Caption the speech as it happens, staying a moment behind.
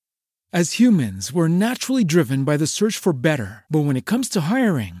As humans, we're naturally driven by the search for better. But when it comes to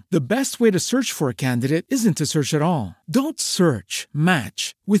hiring, the best way to search for a candidate isn't to search at all. Don't search,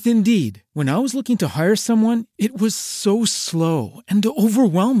 match with Indeed. When I was looking to hire someone, it was so slow and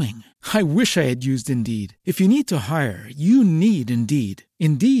overwhelming. I wish I had used Indeed. If you need to hire, you need Indeed.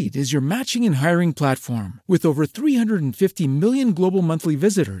 Indeed is your matching and hiring platform with over 350 million global monthly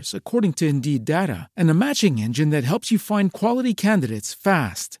visitors, according to Indeed data, and a matching engine that helps you find quality candidates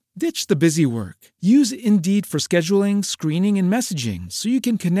fast. Ditch the busy work. Use Indeed for scheduling, screening, and messaging so you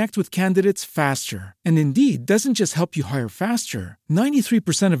can connect with candidates faster. And Indeed doesn't just help you hire faster.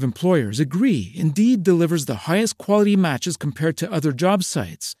 93% of employers agree Indeed delivers the highest quality matches compared to other job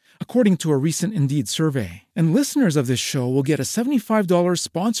sites, according to a recent Indeed survey. And listeners of this show will get a $75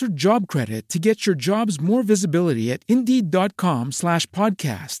 sponsored job credit to get your jobs more visibility at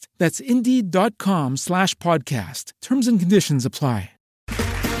Indeed.com/podcast. That's Indeed.com/podcast. Terms and conditions apply.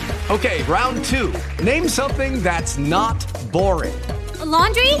 Okay, round two. Name something that's not boring. A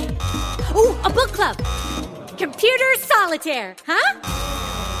laundry? Ooh, a book club. Computer solitaire, huh?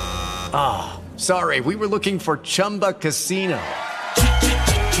 Ah, sorry, we were looking for Chumba Casino.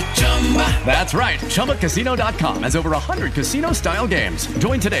 That's right, ChumbaCasino.com has over 100 casino-style games.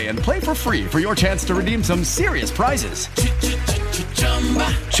 Join today and play for free for your chance to redeem some serious prizes.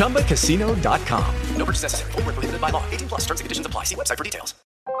 ChumbaCasino.com. No purchase necessary. Void where prohibited by law. 18 plus terms and conditions apply. See website for details.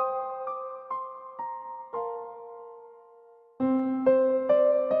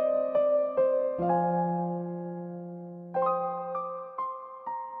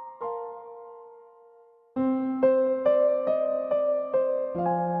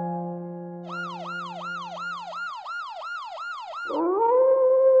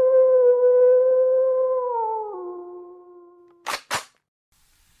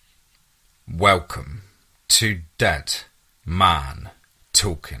 Welcome to Dead Man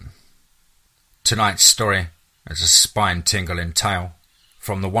Talking. Tonight's story is a spine-tingling tale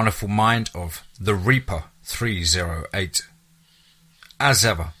from the wonderful mind of The Reaper 308. As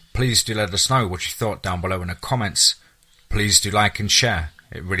ever, please do let us know what you thought down below in the comments. Please do like and share.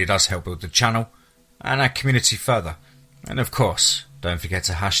 It really does help build the channel and our community further. And of course, don't forget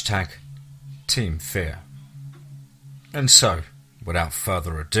to hashtag Team Fear. And so, without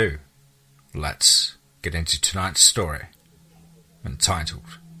further ado, let's get into tonight's story,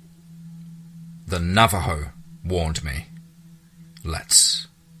 entitled The Navajo Warned Me. Let's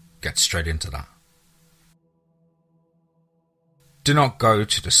get straight into that. Do not go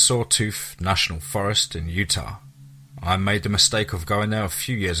to the Sawtooth National Forest in Utah. I made the mistake of going there a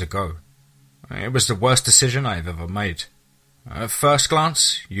few years ago. It was the worst decision I've ever made. At first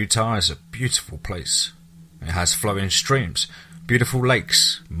glance, Utah is a beautiful place. It has flowing streams, beautiful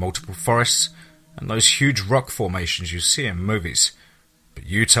lakes, multiple forests, and those huge rock formations you see in movies. But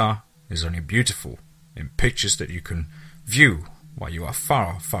Utah is only beautiful in pictures that you can view while you are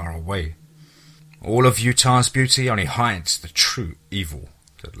far, far away. All of Utah's beauty only hides the true evil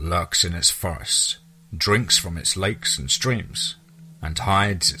that lurks in its forests, drinks from its lakes and streams, and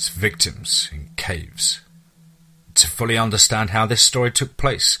hides its victims in caves. To fully understand how this story took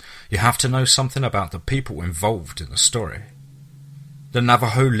place, you have to know something about the people involved in the story. The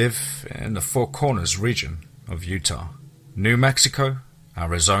Navajo live in the Four Corners region of Utah, New Mexico,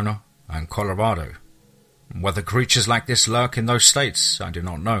 Arizona, and Colorado. Whether creatures like this lurk in those states, I do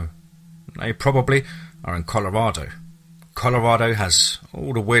not know. They probably are in Colorado. Colorado has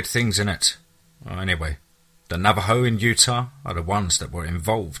all the weird things in it. Anyway, the Navajo in Utah are the ones that were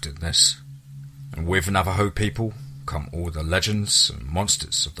involved in this. And with Navajo people come all the legends and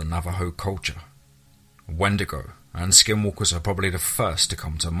monsters of the Navajo culture. Wendigo and skinwalkers are probably the first to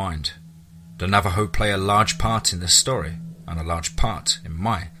come to mind. The Navajo play a large part in this story, and a large part in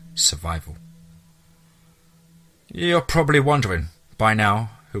my survival. You're probably wondering by now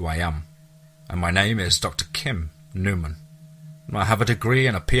who I am, and my name is Dr. Kim Newman. I have a degree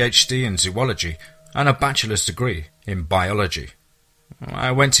and a PhD in zoology, and a bachelor's degree in biology.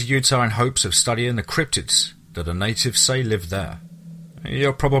 I went to Utah in hopes of studying the cryptids that the natives say live there.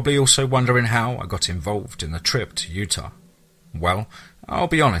 You're probably also wondering how I got involved in the trip to Utah. Well, I'll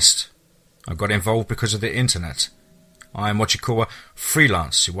be honest. I got involved because of the internet. I am what you call a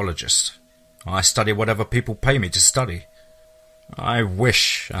freelance zoologist. I study whatever people pay me to study. I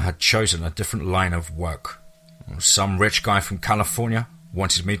wish I had chosen a different line of work. Some rich guy from California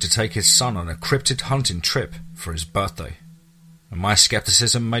wanted me to take his son on a cryptid hunting trip for his birthday. And my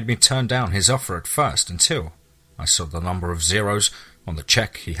skepticism made me turn down his offer at first until I saw the number of zeros on the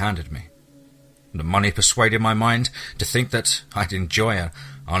check he handed me. The money persuaded my mind to think that I'd enjoy an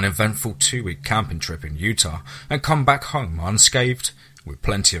uneventful 2-week camping trip in Utah and come back home unscathed with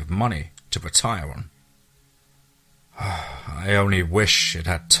plenty of money to retire on. I only wish it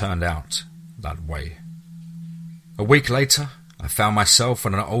had turned out that way. A week later, I found myself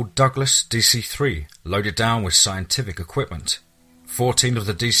on an old Douglas DC-3 loaded down with scientific equipment. 14 of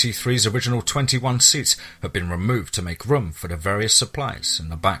the DC-3's original 21 seats had been removed to make room for the various supplies in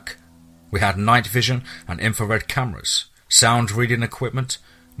the back. We had night vision and infrared cameras, sound reading equipment,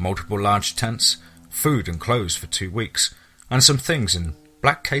 multiple large tents, food and clothes for 2 weeks, and some things in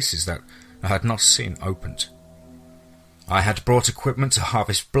black cases that I had not seen opened. I had brought equipment to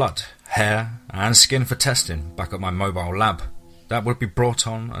harvest blood, hair, and skin for testing back at my mobile lab that would be brought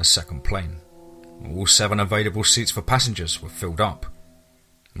on a second plane. All 7 available seats for passengers were filled up.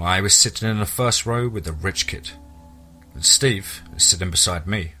 I was sitting in the first row with the rich kid, and Steve was sitting beside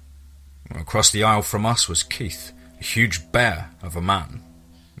me. Across the aisle from us was Keith, a huge bear of a man.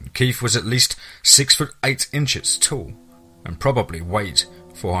 Keith was at least 6 foot 8 inches tall, and probably weighed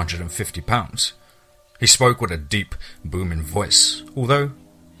 450 pounds. He spoke with a deep, booming voice, although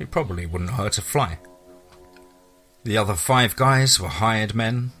he probably wouldn't hurt a fly. The other 5 guys were hired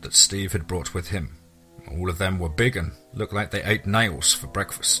men that Steve had brought with him. All of them were big and looked like they ate nails for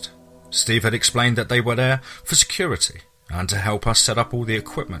breakfast. Steve had explained that they were there for security and to help us set up all the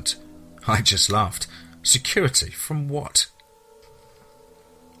equipment. I just laughed. Security from what?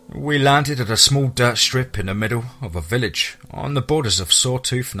 We landed at a small dirt strip in the middle of a village on the borders of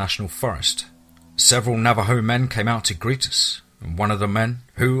Sawtooth National Forest. Several Navajo men came out to greet us, and one of the men,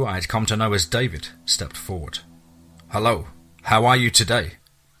 who I had come to know as David, stepped forward. "Hello, how are you today?"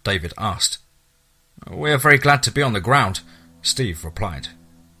 David asked. "We are very glad to be on the ground," Steve replied.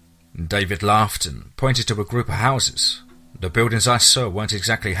 David laughed and pointed to a group of houses. The buildings I saw weren't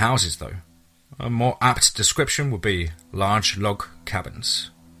exactly houses, though. A more apt description would be large log cabins.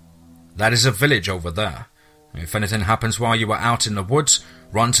 "That is a village over there. If anything happens while you are out in the woods,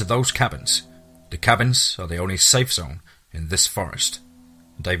 run to those cabins. The cabins are the only safe zone in this forest,"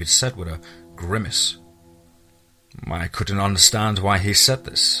 David said with a grimace. I couldn't understand why he said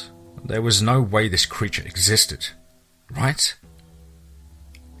this. There was no way this creature existed, right?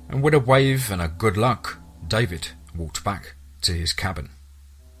 And with a wave and a good luck, David walked back to his cabin.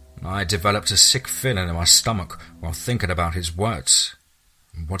 I developed a sick feeling in my stomach while thinking about his words.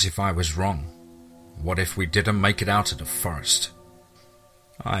 What if I was wrong? What if we didn't make it out of the forest?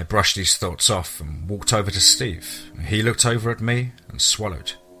 I brushed these thoughts off and walked over to Steve. He looked over at me and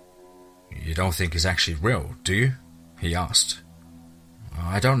swallowed. "You don't think it's actually real, do you?" he asked.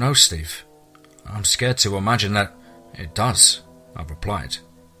 "I don't know, Steve. I'm scared to imagine that it does," I replied.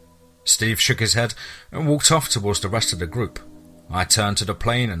 Steve shook his head and walked off towards the rest of the group. I turned to the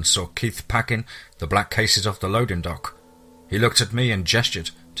plane and saw Keith packing the black cases off the loading dock. He looked at me and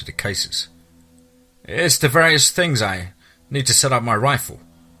gestured to the cases. "It's the various things I need to set up my rifle,"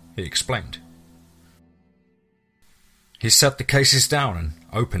 he explained. He set the cases down and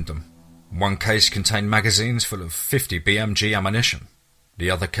opened them. One case contained magazines full of 50 BMG ammunition. The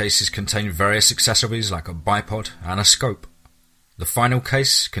other cases contained various accessories like a bipod and a scope. The final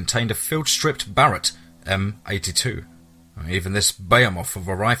case contained a field-stripped Barrett M82. Even this behemoth of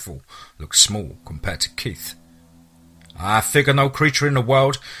a rifle looked small compared to Keith. "I figure no creature in the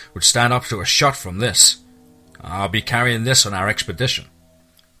world would stand up to a shot from this. I'll be carrying this on our expedition,"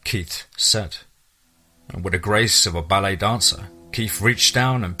 Keith said. And with the grace of a ballet dancer, Keith reached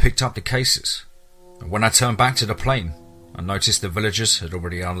down and picked up the cases. And when I turned back to the plane, I noticed the villagers had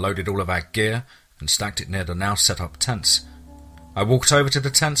already unloaded all of our gear and stacked it near the now set-up tents. I walked over to the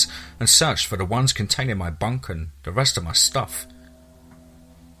tents and searched for the ones containing my bunk and the rest of my stuff.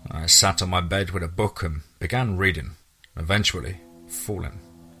 I sat on my bed with a book and began reading, eventually falling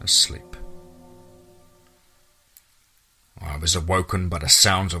asleep. I was awoken by the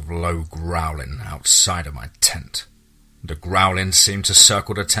sounds of low growling outside of my tent. The growling seemed to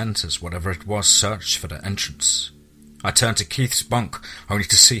circle the tent as whatever it was searched for the entrance. I turned to Keith's bunk, only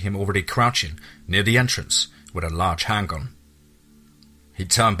to see him already crouching near the entrance with a large handgun. He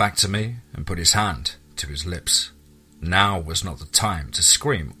turned back to me and put his hand to his lips. Now was not the time to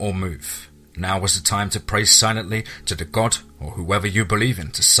scream or move. Now was the time to pray silently to the God or whoever you believe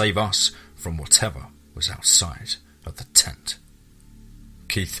in to save us from whatever was outside of the tent.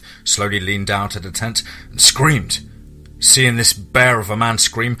 Keith slowly leaned out of the tent and screamed. Seeing this bear of a man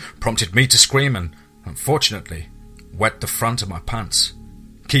scream prompted me to scream and, unfortunately, wet the front of my pants.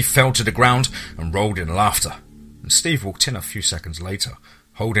 Keith fell to the ground and rolled in laughter, and Steve walked in a few seconds later,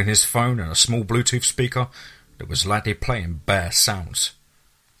 holding his phone and a small Bluetooth speaker that was lightly playing bear sounds.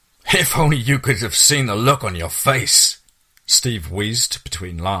 "If only you could have seen the look on your face," Steve wheezed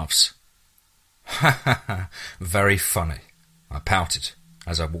between laughs. "Ha ha ha, very funny," I pouted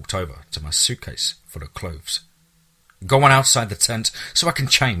as I walked over to my suitcase full of clothes. Go on outside the tent so I can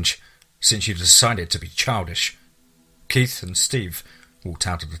change, since you've decided to be childish. Keith and Steve walked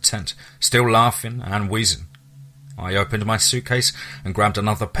out of the tent, still laughing and wheezing. I opened my suitcase and grabbed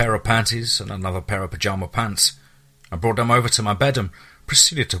another pair of panties and another pair of pyjama pants. I brought them over to my bed and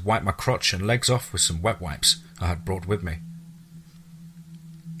proceeded to wipe my crotch and legs off with some wet wipes I had brought with me.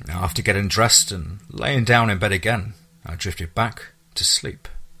 After getting dressed and laying down in bed again, I drifted back to sleep.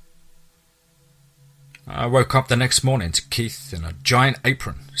 I woke up the next morning to Keith in a giant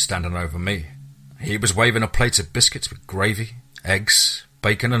apron standing over me. He was waving a plate of biscuits with gravy, eggs,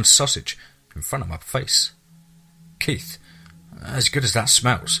 bacon and sausage in front of my face. Keith, as good as that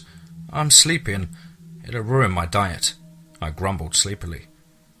smells, I'm sleepy and it'll ruin my diet, I grumbled sleepily.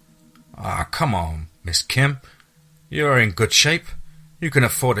 Come on, Miss Kim. You're in good shape. You can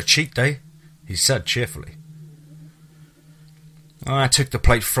afford a cheat day, he said cheerfully. I took the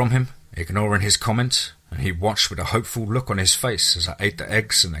plate from him, ignoring his comment, and he watched with a hopeful look on his face as I ate the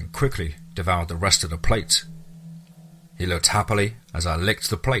eggs and then quickly devoured the rest of the plate. He looked happily as I licked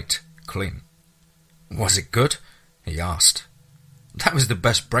the plate clean. Was it good? He asked. That was the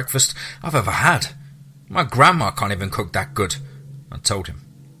best breakfast I've ever had. My grandma can't even cook that good, I told him.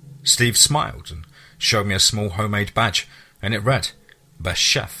 Steve smiled and showed me a small homemade badge, and it read, Best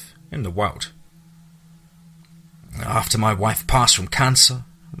Chef in the World. After my wife passed from cancer,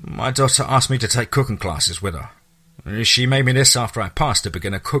 my daughter asked me to take cooking classes with her. She made me this after I passed the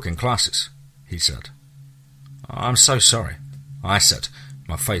beginner cooking classes, he said. I'm so sorry, I said,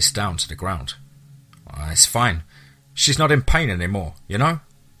 my face down to the ground. It's fine. She's not in pain anymore, you know,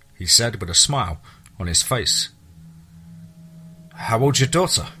 he said with a smile on his face. How old's your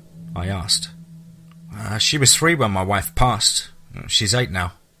daughter? I asked. She was 3 when my wife passed. She's 8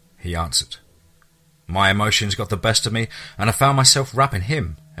 now, he answered. My emotions got the best of me, and I found myself wrapping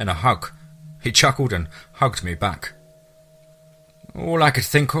him in a hug. He chuckled and hugged me back. All I could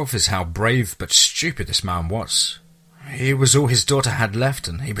think of is how brave but stupid this man was. He was all his daughter had left,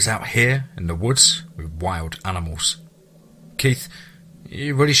 and he was out here in the woods with wild animals. Keith,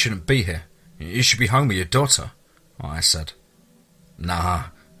 you really shouldn't be here. You should be home with your daughter, I said. Nah,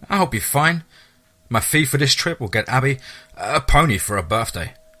 I'll be fine. My fee for this trip will get Abby a pony for her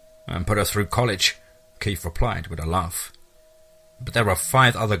birthday and put her through college, Keith replied with a laugh. But there are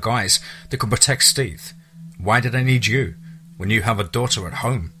 5 other guys that can protect Steve. Why do they need you when you have a daughter at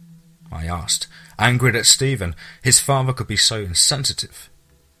home? I asked, angry that Steve and his father could be so insensitive.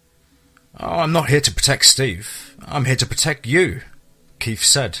 I'm not here to protect Steve. I'm here to protect you, Keith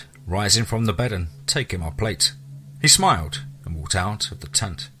said, rising from the bed and taking my plate. He smiled and walked out of the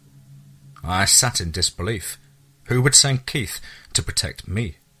tent. I sat in disbelief. Who would send Keith to protect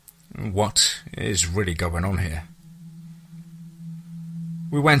me? What is really going on here?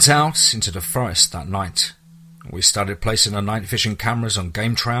 We went out into the forest that night. We started placing the night vision cameras on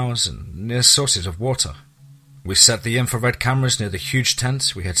game trails and near sources of water. We set the infrared cameras near the huge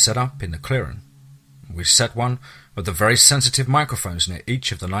tent we had set up in the clearing. We set one of the very sensitive microphones near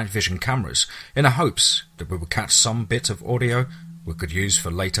each of the night vision cameras in the hopes that we would catch some bit of audio we could use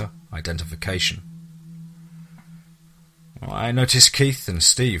for later identification. I noticed Keith and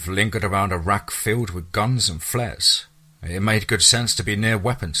Steve lingered around a rack filled with guns and flares. It made good sense to be near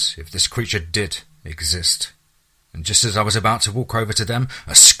weapons if this creature did exist. And just as I was about to walk over to them,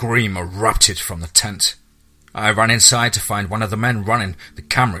 a scream erupted from the tent. I ran inside to find one of the men running the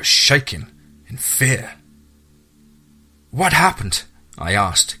cameras shaking in fear. What happened? I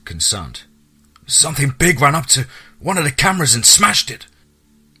asked, concerned. Something big ran up to one of the cameras and smashed it,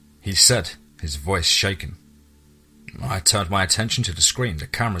 he said, his voice shaking. I turned my attention to the screen the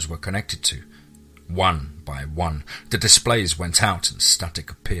cameras were connected to. One by one, the displays went out and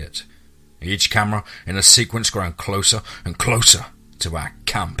static appeared. Each camera in a sequence growing closer and closer to our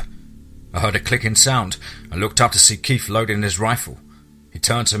camp. I heard a clicking sound and looked up to see Keith loading his rifle. He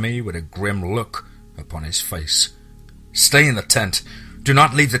turned to me with a grim look upon his face. Stay in the tent. Do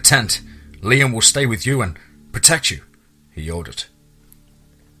not leave the tent. Liam will stay with you and protect you, he ordered.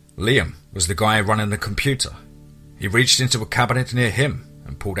 Liam was the guy running the computer. He reached into a cabinet near him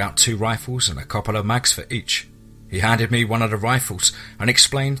and pulled out 2 rifles and a couple of mags for each. He handed me one of the rifles and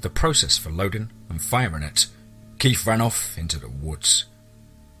explained the process for loading and firing it. Keith ran off into the woods.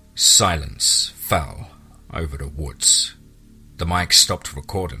 Silence fell over the woods. The mic stopped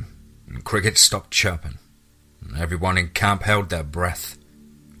recording, and crickets stopped chirping, and everyone in camp held their breath.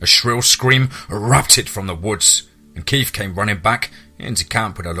 A shrill scream erupted from the woods, and Keith came running back into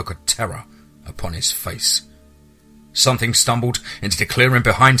camp with a look of terror upon his face. Something stumbled into the clearing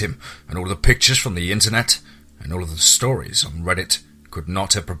behind him, and all the pictures from the internet and all of the stories on Reddit could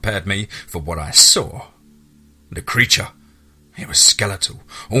not have prepared me for what I saw. The creature, it was skeletal,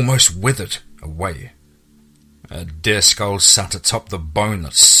 almost withered away. A deer skull sat atop the bone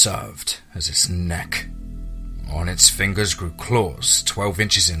that served as its neck. On its fingers grew claws 12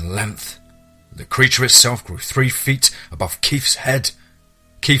 inches in length. The creature itself grew 3 feet above Keith's head.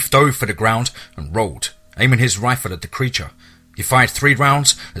 Keith dove for the ground and rolled, aiming his rifle at the creature. He fired 3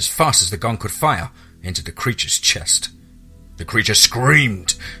 rounds as fast as the gun could fire into the creature's chest. The creature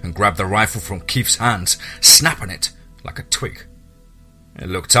screamed and grabbed the rifle from Keith's hands, snapping it like a twig. It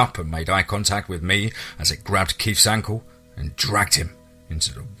looked up and made eye contact with me as it grabbed Keith's ankle and dragged him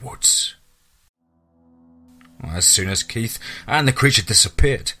into the woods. As soon as Keith and the creature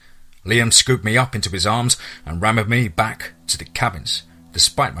disappeared, Liam scooped me up into his arms and ran with me back to the cabins,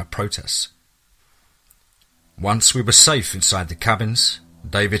 despite my protests. Once we were safe inside the cabins,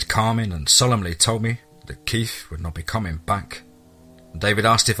 David calmly and solemnly told me that Keith would not be coming back. David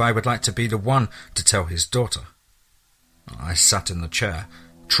asked if I would like to be the one to tell his daughter. I sat in the chair,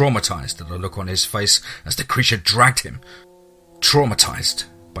 traumatized at the look on his face as the creature dragged him, traumatized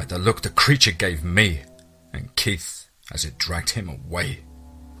by the look the creature gave me and Keith as it dragged him away,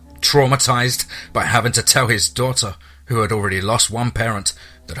 traumatized by having to tell his daughter, who had already lost one parent,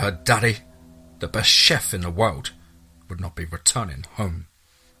 that her daddy, the best chef in the world, would not be returning home.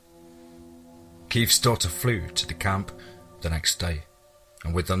 Keith's daughter flew to the camp the next day,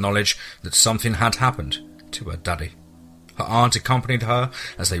 and with the knowledge that something had happened to her daddy. Her aunt accompanied her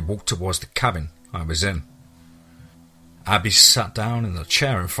as they walked towards the cabin I was in. Abby sat down in the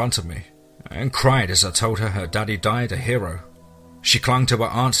chair in front of me and cried as I told her daddy died a hero. She clung to her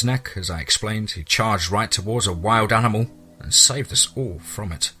aunt's neck as I explained he charged right towards a wild animal and saved us all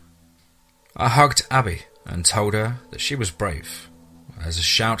from it. I hugged Abby and told her that she was brave, as a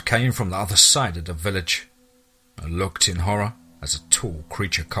shout came from the other side of the village. I looked in horror as a tall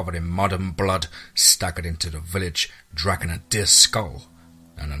creature covered in mud and blood staggered into the village, dragging a deer's skull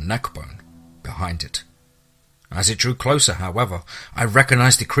and a neck bone behind it. As it drew closer, however, I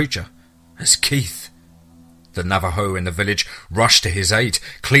recognized the creature as Keith. The Navajo in the village rushed to his aid,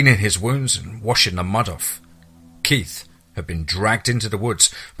 cleaning his wounds and washing the mud off. Keith had been dragged into the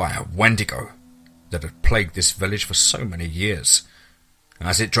woods by a Wendigo that had plagued this village for so many years.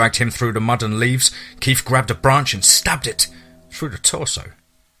 As it dragged him through the mud and leaves, Keith grabbed a branch and stabbed it through the torso.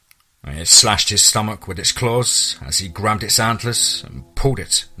 It slashed his stomach with its claws as he grabbed its antlers and pulled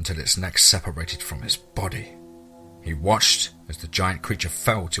it until its neck separated from his body. He watched as the giant creature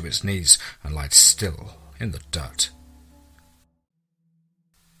fell to its knees and lied still in the dirt.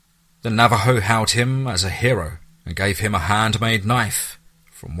 The Navajo hailed him as a hero and gave him a handmade knife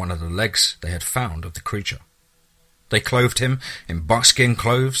from one of the legs they had found of the creature. They clothed him in buckskin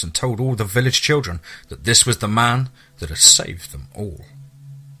clothes and told all the village children that this was the man that had saved them all.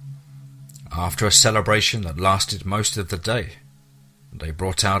 After a celebration that lasted most of the day, they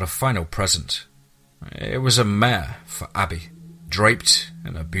brought out a final present. It was a mare for Abby, draped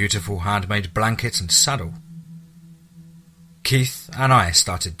in a beautiful handmade blanket and saddle. Keith and I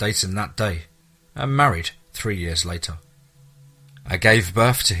started dating that day and married 3 years later. I gave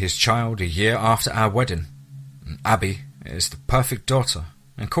birth to his child a year after our wedding, and Abby is the perfect daughter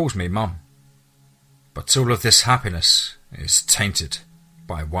and calls me Mum. But all of this happiness is tainted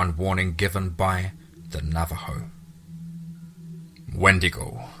by one warning given by the Navajo.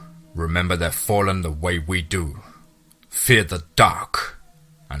 Wendigo, remember they're fallen the way we do. Fear the dark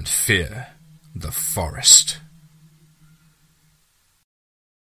and fear the forest.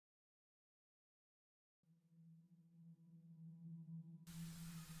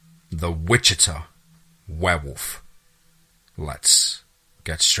 The Wichita Werewolf. Let's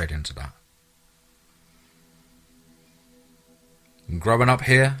get straight into that. Growing up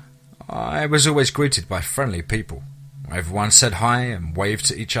here, I was always greeted by friendly people. Everyone said hi and waved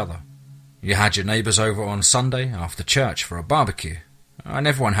to each other. You had your neighbours over on Sunday after church for a barbecue, and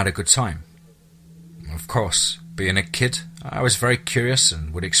everyone had a good time. Of course, being a kid, I was very curious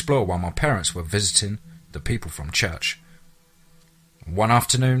and would explore while my parents were visiting the people from church. One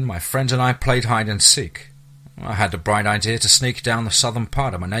afternoon, my friend and I played hide and seek. I had the bright idea to sneak down the southern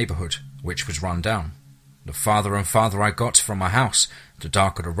part of my neighbourhood, which was run down. The farther and farther I got from my house, the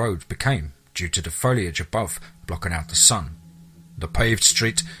darker the road became, due to the foliage above blocking out the sun. The paved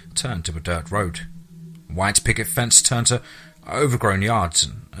street turned to a dirt road. White picket fence turned to overgrown yards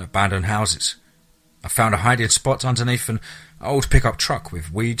and abandoned houses. I found a hiding spot underneath an old pickup truck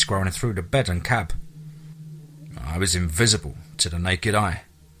with weeds growing through the bed and cab. I was invisible to the naked eye.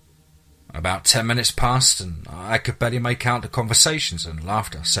 About 10 minutes passed and I could barely make out the conversations and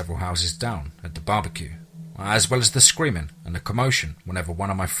laughter several houses down at the barbecue. as well as the screaming and the commotion whenever one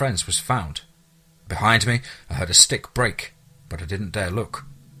of my friends was found. Behind me, I heard a stick break, but I didn't dare look.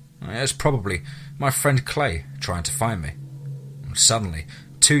 It was probably my friend Clay trying to find me. And suddenly,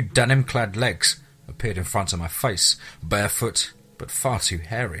 2 denim-clad legs appeared in front of my face, barefoot, but far too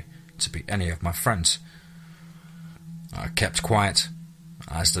hairy to be any of my friends. I kept quiet.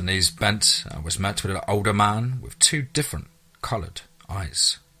 As the knees bent, I was met with an older man with 2 different coloured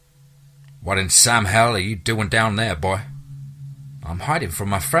eyes. "What in Sam hell are you doing down there, boy?" "I'm hiding from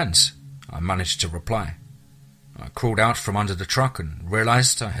my friends," I managed to reply. I crawled out from under the truck and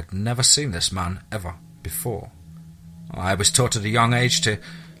realised I had never seen this man ever before. I was taught at a young age to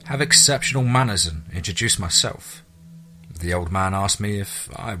have exceptional manners and introduce myself. The old man asked me if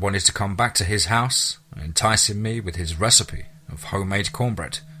I wanted to come back to his house, enticing me with his recipe of homemade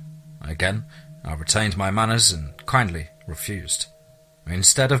cornbread. Again, I retained my manners and kindly refused.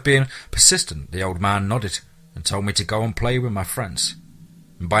 Instead of being persistent, the old man nodded and told me to go and play with my friends.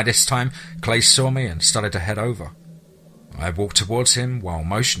 By this time, Clay saw me and started to head over. I walked towards him while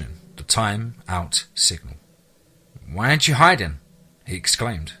motioning the time out signal. "Why aren't you hiding?" he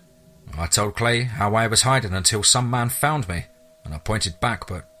exclaimed. I told Clay how I was hiding until some man found me, and I pointed back,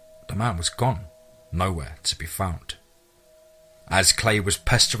 but the man was gone, nowhere to be found. As Clay was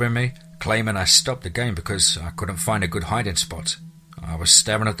pestering me, claiming I stopped the game because I couldn't find a good hiding spot, I was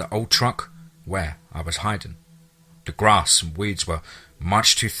staring at the old truck where I was hiding. The grass and weeds were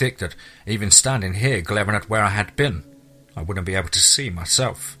much too thick that even standing here glaring at where I had been, I wouldn't be able to see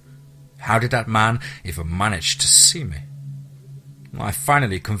myself. How did that man even manage to see me? I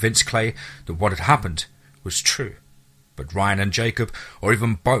finally convinced Clay that what had happened was true, but Ryan and Jacob, or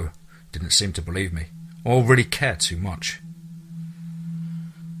even Bo, didn't seem to believe me, or really care too much.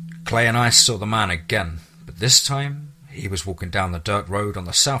 Clay and I saw the man again, but this time he was walking down the dirt road on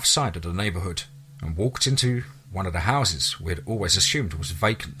the south side of the neighbourhood and walked into one of the houses we had always assumed was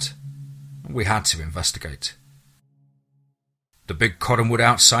vacant. We had to investigate. The big cottonwood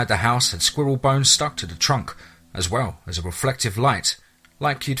outside the house had squirrel bones stuck to the trunk, as well as a reflective light,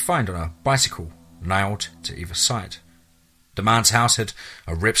 like you'd find on a bicycle, nailed to either side. The man's house had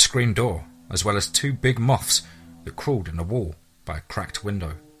a ripped screen door, as well as 2 big moths that crawled in the wall by a cracked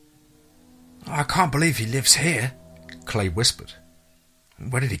window. "I can't believe he lives here," Clay whispered.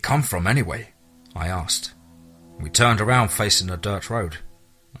 "Where did he come from, anyway?" I asked. We turned around facing the dirt road.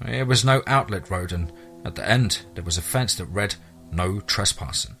 It was no outlet road, and at the end there was a fence that read, "No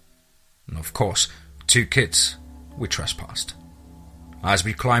trespassing." And of course, 2 kids, we trespassed. As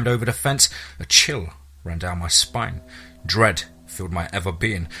we climbed over the fence, a chill ran down my spine. Dread filled my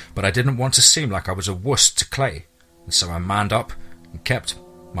ever-being, but I didn't want to seem like I was a wuss to Clay, and so I manned up and kept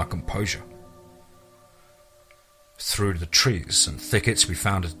my composure. Through the trees and thickets we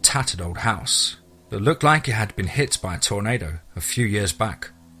found a tattered old house that looked like it had been hit by a tornado a few years back.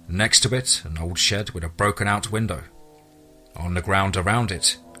 Next to it, an old shed with a broken-out window. On the ground around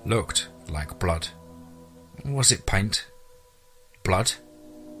it looked like blood. Was it paint? Blood?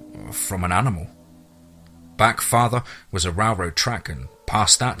 From an animal? Back farther was a railroad track, and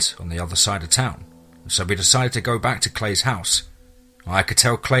past that on the other side of town, so we decided to go back to Clay's house. I could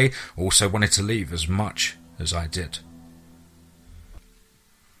tell Clay also wanted to leave as much as I did.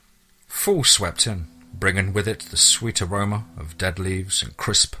 Fall swept in, bringing with it the sweet aroma of dead leaves and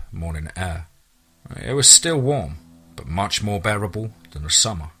crisp morning air. It was still warm, but much more bearable than the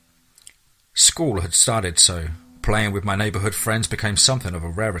summer. School had started, so playing with my neighbourhood friends became something of a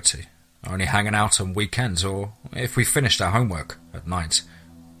rarity, only hanging out on weekends or if we finished our homework at night.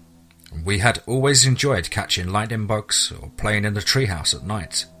 We had always enjoyed catching lightning bugs or playing in the treehouse at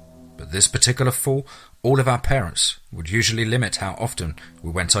night, but this particular fall, all of our parents would usually limit how often we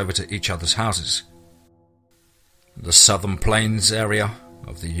went over to each other's houses. The Southern Plains area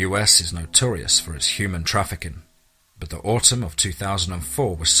of the US is notorious for its human trafficking, but the autumn of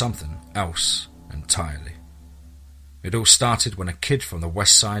 2004 was something else entirely. It all started when a kid from the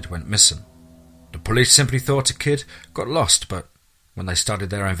west side went missing. The police simply thought a kid got lost, but when they started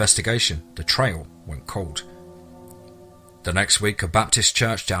their investigation, the trail went cold. The next week, a Baptist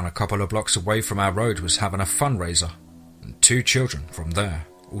church down a couple of blocks away from our road was having a fundraiser, and 2 children from there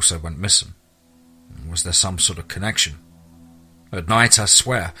also went missing. Was there some sort of connection? At night, I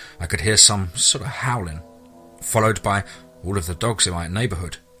swear, I could hear some sort of howling, followed by all of the dogs in my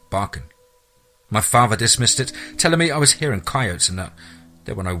neighbourhood barking. My father dismissed it, telling me I was hearing coyotes and that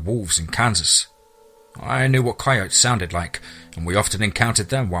there were no wolves in Kansas. I knew what coyotes sounded like, and we often encountered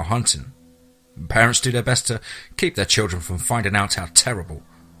them while hunting. Parents do their best to keep their children from finding out how terrible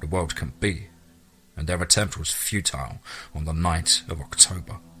the world can be, and their attempt was futile on the night of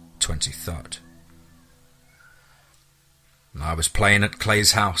October 23rd. I was playing at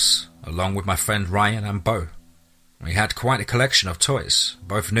Clay's house, along with my friend Ryan and Bo. We had quite a collection of toys,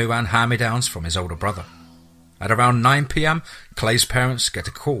 both new and hand-me-downs from his older brother. At around 9 p.m, Clay's parents get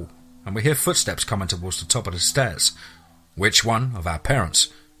a call, and we hear footsteps coming towards the top of the stairs. Which one of our parents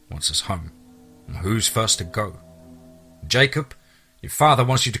wants us home? And who's first to go? "Jacob, your father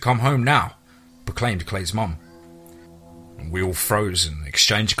wants you to come home now," proclaimed Clay's mum. We all froze and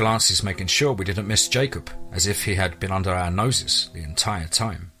exchanged glances, making sure we didn't miss Jacob, as if he had been under our noses the entire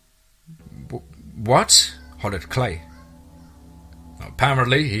time. "What?" hollered Clay.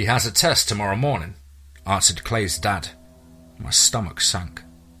 "Apparently he has a test tomorrow morning," answered Clay's dad. My stomach sank.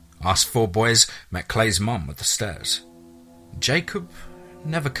 Us 4 boys met Clay's mum at the stairs. "Jacob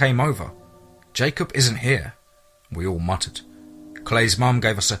never came over. Jacob isn't here," we all muttered. Clay's mum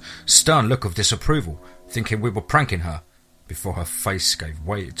gave us a stern look of disapproval, thinking we were pranking her, before her face gave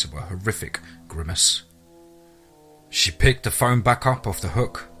way to a horrific grimace. She picked the phone back up off the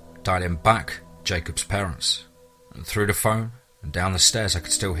hook, dialing back Jacob's parents. And through the phone and down the stairs I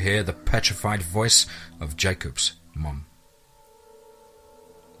could still hear the petrified voice of Jacob's mum.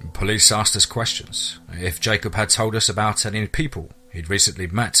 Police asked us questions, if Jacob had told us about any people he'd recently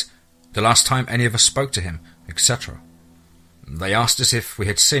met, the last time any of us spoke to him, etc. They asked us if we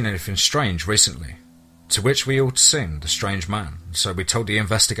had seen anything strange recently, to which we all seen the strange man, so we told the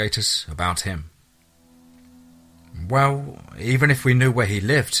investigators about him. "Well, even if we knew where he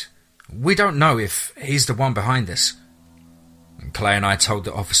lived, we don't know if he's the one behind this." And Clay and I told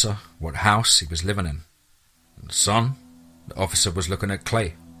the officer what house he was living in. "Son," the officer was looking at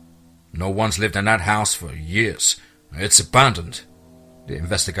Clay, "no one's lived in that house for years. It's abandoned." The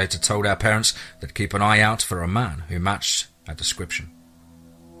investigator told our parents they'd keep an eye out for a man who matched our description.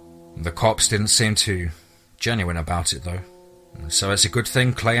 The cops didn't seem too genuine about it though, so it's a good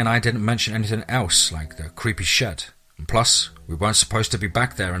thing Clay and I didn't mention anything else like the creepy shed, and plus we weren't supposed to be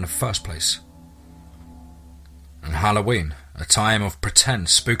back there in the first place. And Halloween, a time of pretend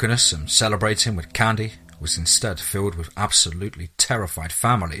spookiness and celebrating with candy, was instead filled with absolutely terrified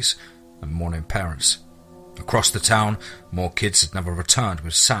families and mourning parents. Across the town, more kids had never returned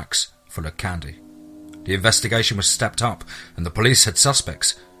with sacks full of candy. The investigation was stepped up and the police had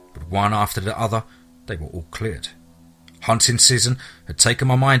suspects, but one after the other, they were all cleared. Hunting season had taken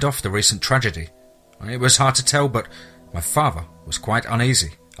my mind off the recent tragedy. It was hard to tell, but my father was quite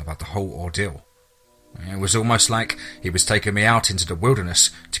uneasy about the whole ordeal. It was almost like he was taking me out into the wilderness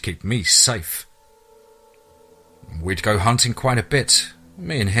to keep me safe. We'd go hunting quite a bit,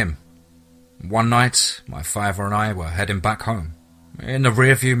 me and him. One night, my father and I were heading back home. In the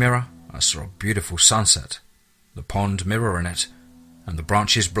rearview mirror, I saw a beautiful sunset, the pond mirroring it, and the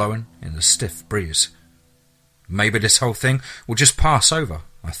branches blowing in the stiff breeze. Maybe this whole thing will just pass over,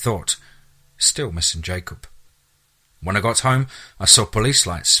 I thought, still missing Jacob. When I got home, I saw police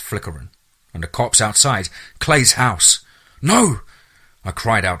lights flickering, and the cops outside Clay's house. "No!" I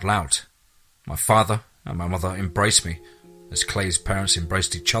cried out loud. My father and my mother embraced me, as Clay's parents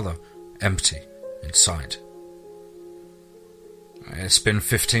embraced each other, empty inside. It's been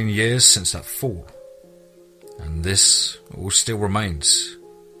 15 years since that fall, and this all still remains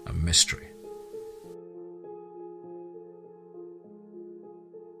a mystery.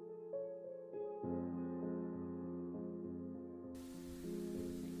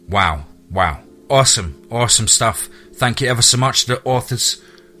 Wow. Awesome stuff. Thank you ever so much to the authors.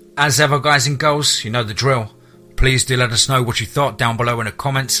 As ever, guys and girls, you know the drill. Please do let us know what you thought down below in the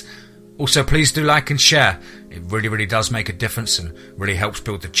comments. Also, please do like and share. It really does make a difference and really helps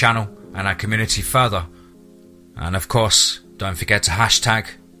build the channel and our community further. And of course, don't forget to hashtag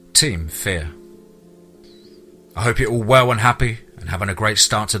Team Fear. I hope you're all well and happy and having a great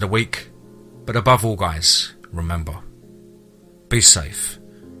start to the week. But above all, guys, remember, be safe,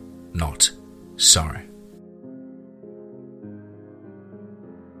 not sorry.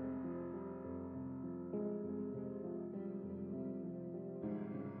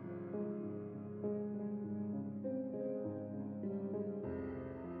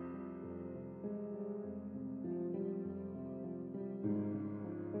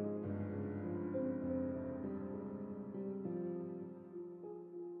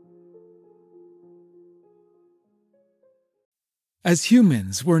 As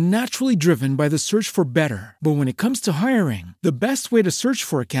humans, we're naturally driven by the search for better. But when it comes to hiring, the best way to search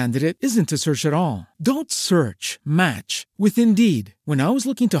for a candidate isn't to search at all. Don't search, match with Indeed. When I was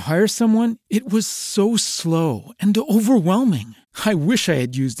looking to hire someone, it was so slow and overwhelming. I wish I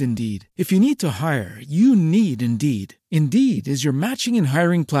had used Indeed. If you need to hire, you need Indeed. Indeed is your matching and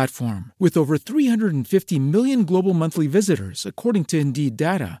hiring platform with over 350 million global monthly visitors, according to Indeed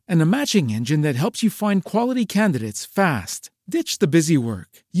data, and a matching engine that helps you find quality candidates fast. Ditch the busy work.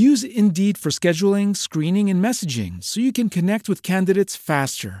 Use Indeed for scheduling, screening, and messaging so you can connect with candidates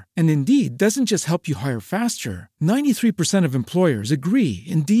faster. And Indeed doesn't just help you hire faster. 93% of employers agree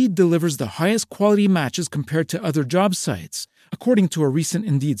Indeed delivers the highest quality matches compared to other job sites, according to a recent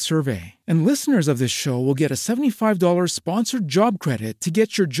Indeed survey. And listeners of this show will get a $75 sponsored job credit to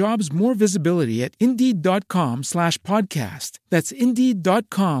get your jobs more visibility at Indeed.com/podcast. That's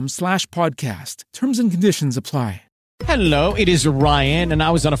Indeed.com/podcast. Terms and conditions apply. Hello, it is Ryan, and I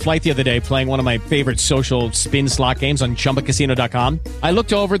was on a flight the other day playing one of my favorite social spin slot games on ChumbaCasino.com. I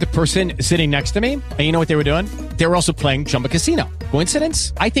looked over at the person sitting next to me, and you know what they were doing? They were also playing Chumba Casino.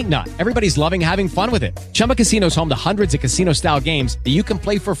 Coincidence? I think not. Everybody's loving having fun with it. Chumba Casino is home to hundreds of casino-style games that you can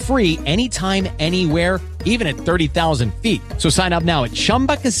play for free anytime, anywhere, even at 30,000 feet. So sign up now at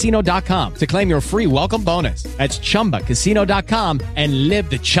ChumbaCasino.com to claim your free welcome bonus. That's ChumbaCasino.com and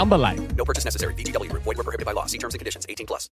live the Chumba life. No purchase necessary. VGW. Void where prohibited by law. See terms and conditions. 18+.